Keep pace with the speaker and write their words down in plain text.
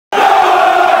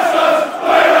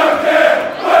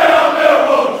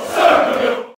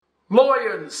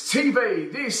Dragons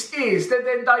TV. This is the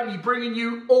Den Daily, bringing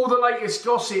you all the latest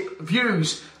gossip,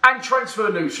 views and transfer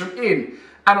news from in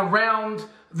and around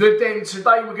the Den.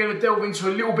 Today we're going to delve into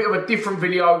a little bit of a different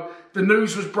video. The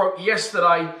news was broke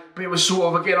yesterday, but it was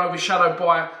sort of again overshadowed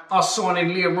by us signing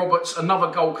Liam Roberts,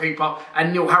 another goalkeeper,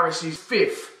 and Neil Harris's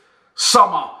 5th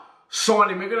summer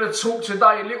signing. We're going to talk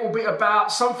today a little bit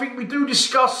about something we do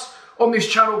discuss on this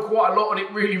channel quite a lot, and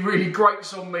it really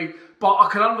grates on me. But I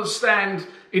can understand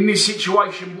in this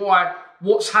situation why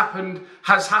what's happened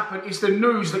has happened. It's the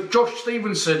news that Josh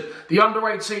Stevenson, the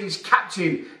under-18s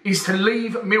captain, is to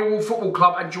leave Millwall Football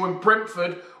Club and join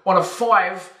Brentford on a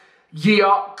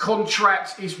 5-year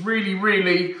contract. It's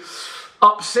really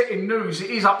upsetting news. It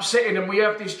is upsetting, and we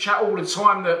have this chat all the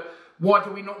time that why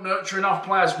do we not nurture enough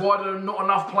players? Why do not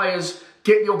enough players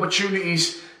get the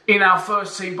opportunities in our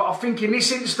first team? But I think in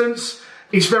this instance,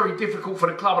 it's very difficult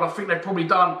for the club, and I think they've probably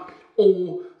done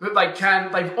all that they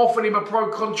can. They've offered him a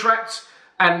pro contract,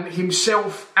 and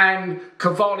himself and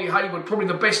Cavalli Hayward, probably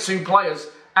the best 2 players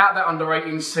out that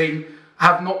under-18s team,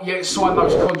 have not yet signed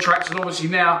those contracts. And obviously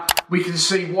now we can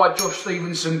see why Josh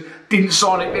Stevenson didn't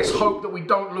sign it. Let's hope that we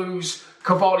don't lose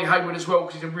Cavalli Hayward as well,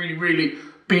 because he's a really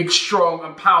big, strong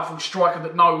and powerful striker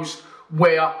that knows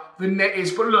where the net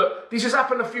is. But look, this has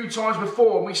happened a few times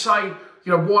before, and we say,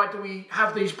 you know, why do we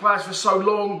have these players for so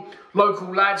long?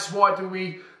 Local lads, why do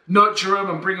we nurture them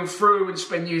and bring them through and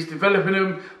spend years developing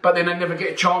them, but then they never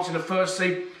get a chance in the first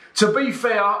team? To be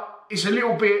fair, it's a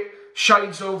little bit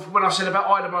shades of when I said about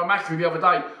Idemo Macri the other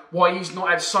day, why he's not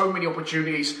had so many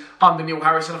opportunities under Neil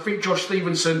Harris. And I think Josh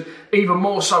Stevenson, even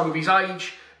more so with his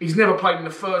age, he's never played in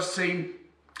the first team.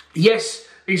 Yes,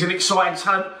 he's an exciting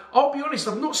talent. I'll be honest,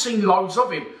 I've not seen loads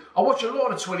of him. I watch a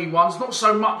lot of 21s, not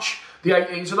so much the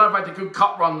 18s. I know they've had the good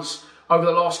cup runs over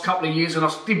the last couple of years, and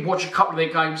I did watch a couple of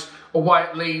their games away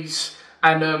at Leeds,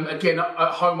 and again at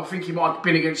home I think he might have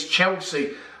been against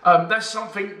Chelsea. That's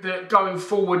something that going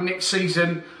forward next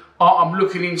season I'm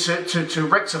looking into to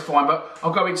rectifying, but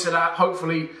I'll go into that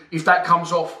hopefully if that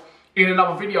comes off in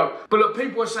another video. But look,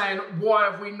 people are saying, why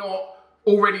have we not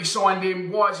already signed him?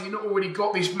 Why has he not already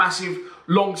got this massive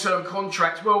long-term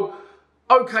contract? Well,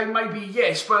 okay, maybe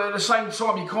yes, but at the same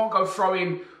time you can't go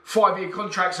throwing 5-year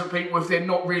contracts at people if they're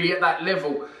not really at that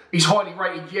level. He's highly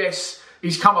rated, yes.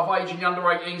 He's come of age in the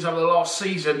under-18s over the last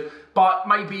season, but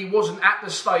maybe he wasn't at the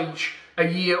stage a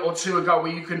year or 2 ago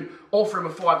where you can offer him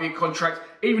a 5-year contract.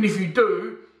 Even if you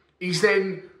do, he's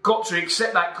then got to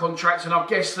accept that contract, and I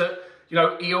guess that, you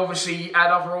know, he obviously had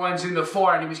other irons in the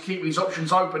fire and he was keeping his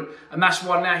options open, and that's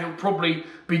why now he'll probably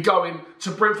be going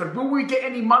to Brentford. Will we get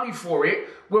any money for it?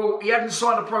 Well, he hadn't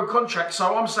signed a pro contract,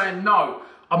 so I'm saying no.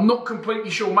 I'm not completely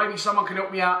sure. Maybe someone can help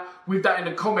me out with that in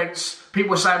the comments.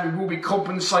 People are saying we will be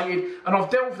compensated. And I've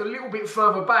delved a little bit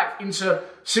further back into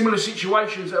similar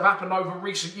situations that have happened over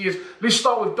recent years. Let's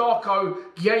start with Darko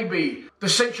Gyabi. The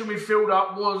central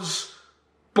midfielder was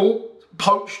bought,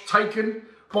 poached, taken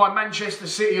by Manchester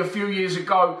City a few years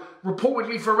ago,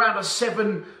 reportedly for around a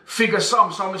 7-figure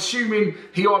sum. So I'm assuming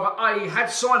he either A, had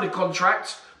signed a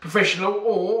contract, professional,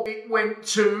 or it went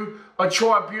to a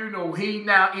tribunal. He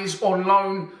now is on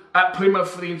loan at Plymouth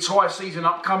for the entire season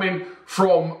upcoming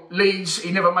from Leeds.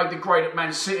 He never made the grade at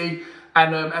Man City,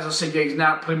 and as I said, yeah, he's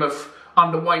now at Plymouth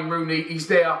under Wayne Rooney. He's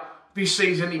there this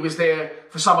season. He was there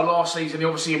for summer last season. He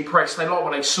obviously impressed. They like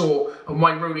what they saw, and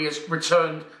Wayne Rooney has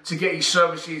returned to get his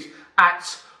services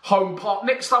at home park.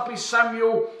 Next up is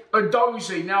Samuel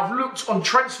Edozie. Now, I've looked on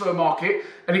Transfer Market,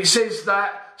 and it says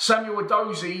that Samuel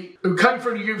Edozie, who came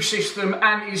through the youth system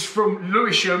and is from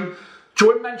Lewisham,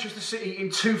 joined Manchester City in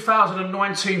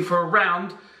 2019 for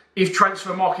around, if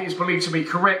Transfer Market is believed to be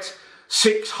correct,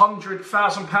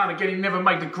 £600,000. Again, he never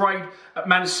made the grade at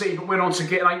Man City, but went on to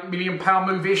get an £8 million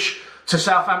move-ish to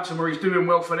Southampton, where he's doing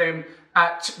well for them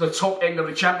at the top end of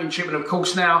the Championship, and of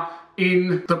course now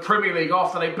in the Premier League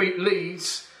after they beat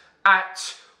Leeds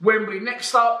at Wembley.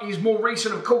 Next up is more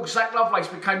recent, of course. Zach Lovelace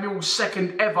became Millwall's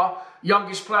 2nd ever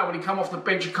youngest player when he came off the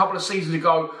bench a couple of seasons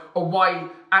ago away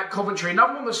at Coventry.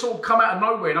 Another one that sort of come out of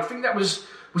nowhere, and I think that was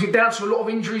it down to a lot of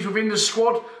injuries within the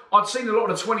squad? I'd seen a lot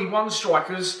of the 21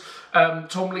 strikers,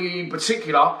 Tom Lee in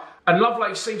particular, and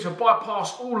Lovelace seemed to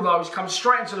bypass all of those, come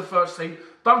straight into the first team,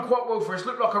 done quite well for us,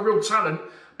 looked like a real talent,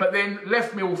 but then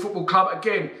left Millwall Football Club.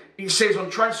 Again, it says on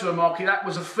Transfer Market that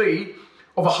was a fee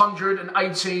of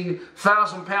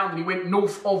 £118,000, and he went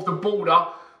north of the border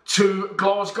to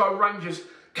Glasgow Rangers.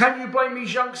 Can you blame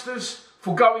these youngsters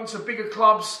for going to bigger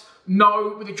clubs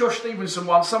No, with the Josh Stevenson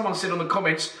one, someone said on the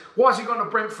comments, why is he going to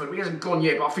Brentford? Well, he hasn't gone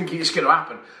yet, but I think it's going to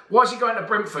happen. Why is he going to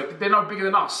Brentford? They're no bigger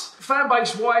than us. Fan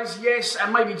base-wise, yes,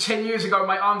 and maybe 10 years ago,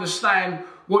 mate, I understand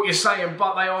what you're saying,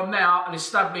 but they are now an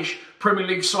established Premier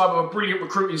League side with a brilliant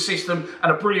recruiting system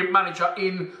and a brilliant manager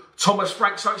in Thomas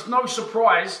Frank. So it's no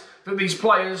surprise that these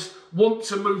players want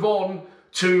to move on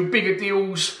to bigger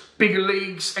deals, bigger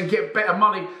leagues, and get better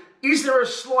money. Is there a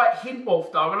slight hint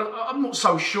of, though, and I'm not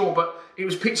so sure, but it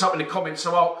was picked up in the comments,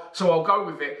 so I'll go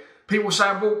with it. People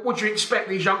saying, well, what do you expect?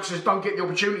 These youngsters don't get the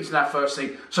opportunities in our first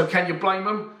team. So can you blame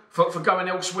them for going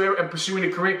elsewhere and pursuing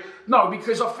a career? No,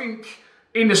 because I think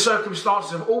in the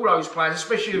circumstances of all those players,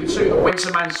 especially the two that went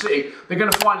to Man City, they're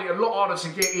going to find it a lot harder to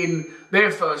get in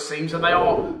their first teams than they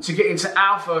are to get into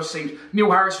our first teams.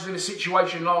 Neil Harris was in a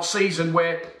situation last season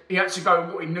where he had to go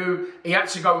with what he knew, he had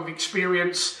to go with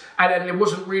experience, and there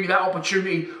wasn't really that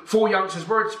opportunity for youngsters.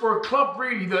 We're a club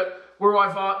really that we're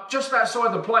either just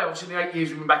outside the playoffs in the 8 years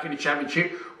we've been back in the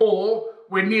Championship, or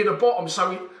we're near the bottom,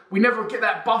 so we never get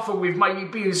that buffer with maybe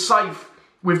being safe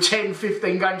with 10,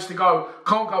 15 games to go.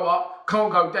 Can't go up,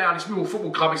 can't go down. It's Millwall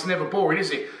Football Club. It's never boring, is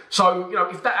it? So, you know,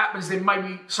 if that happens, then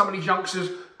maybe some of these youngsters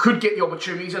could get the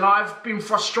opportunities. And I've been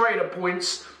frustrated at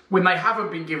points when they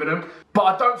haven't been given them. But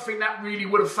I don't think that really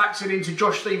would have factored into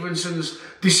Josh Stevenson's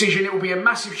decision. It will be a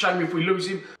massive shame if we lose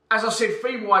him. As I said,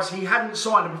 fee-wise, he hadn't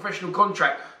signed a professional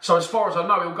contract. So as far as I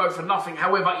know, he'll go for nothing.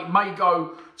 However, it may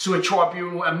go to a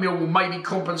tribunal and Millwall may be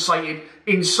compensated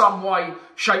in some way,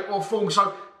 shape or form.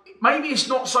 So maybe it's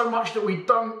not so much that we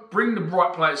don't bring the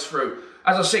right players through.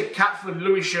 As I said, Catford,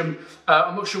 Lewisham,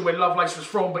 I'm not sure where Lovelace was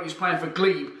from, but he's playing for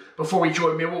Glebe before he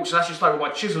joined Millwall, so that's just over by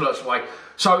Chislehurst way.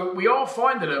 So we are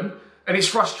finding them, and it's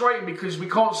frustrating because we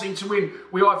can't seem to win.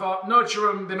 We either nurture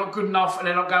them, they're not good enough, and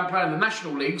they're not going to play in the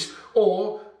national leagues,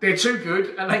 or they're too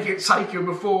good and they get taken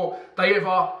before they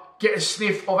ever get a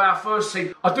sniff of our first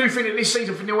team. I do think that this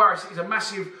season for Neil Harris is a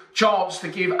massive chance to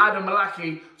give Adam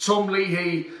Malaki, Tom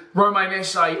Leahy, Romain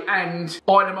Esse and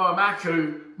Ainamo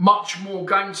Amaku much more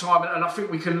game time, and I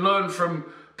think we can learn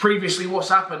from previously what's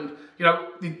happened. You know,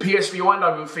 the PSV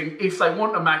Eindhoven thing, if they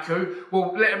want Amaku,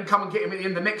 well, let them come and get him at the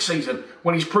end of next season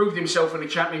when he's proved himself in the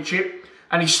Championship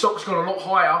and his stock's gone a lot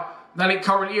higher than it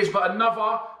currently is. But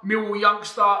another Millwall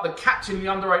youngster, the captain of the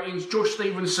under-18s, Josh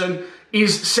Stevenson,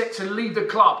 is set to leave the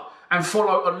club and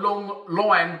follow a long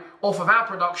line off of our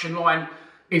production line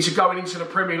into going into the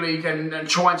Premier League and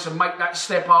trying to make that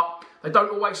step up. They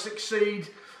don't always succeed,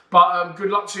 but good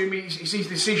luck to him. It's his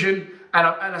decision. And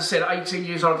I said, 18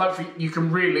 years old, I don't think you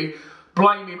can really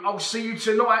blame him. I'll see you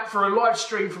tonight for a live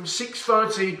stream from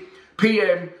 6:30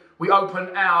 p.m. We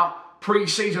open our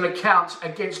pre-season account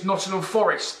against Nottingham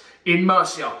Forest in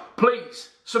Mercia. Please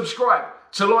subscribe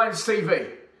to Lions TV.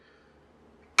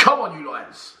 Come on, you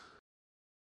Lions.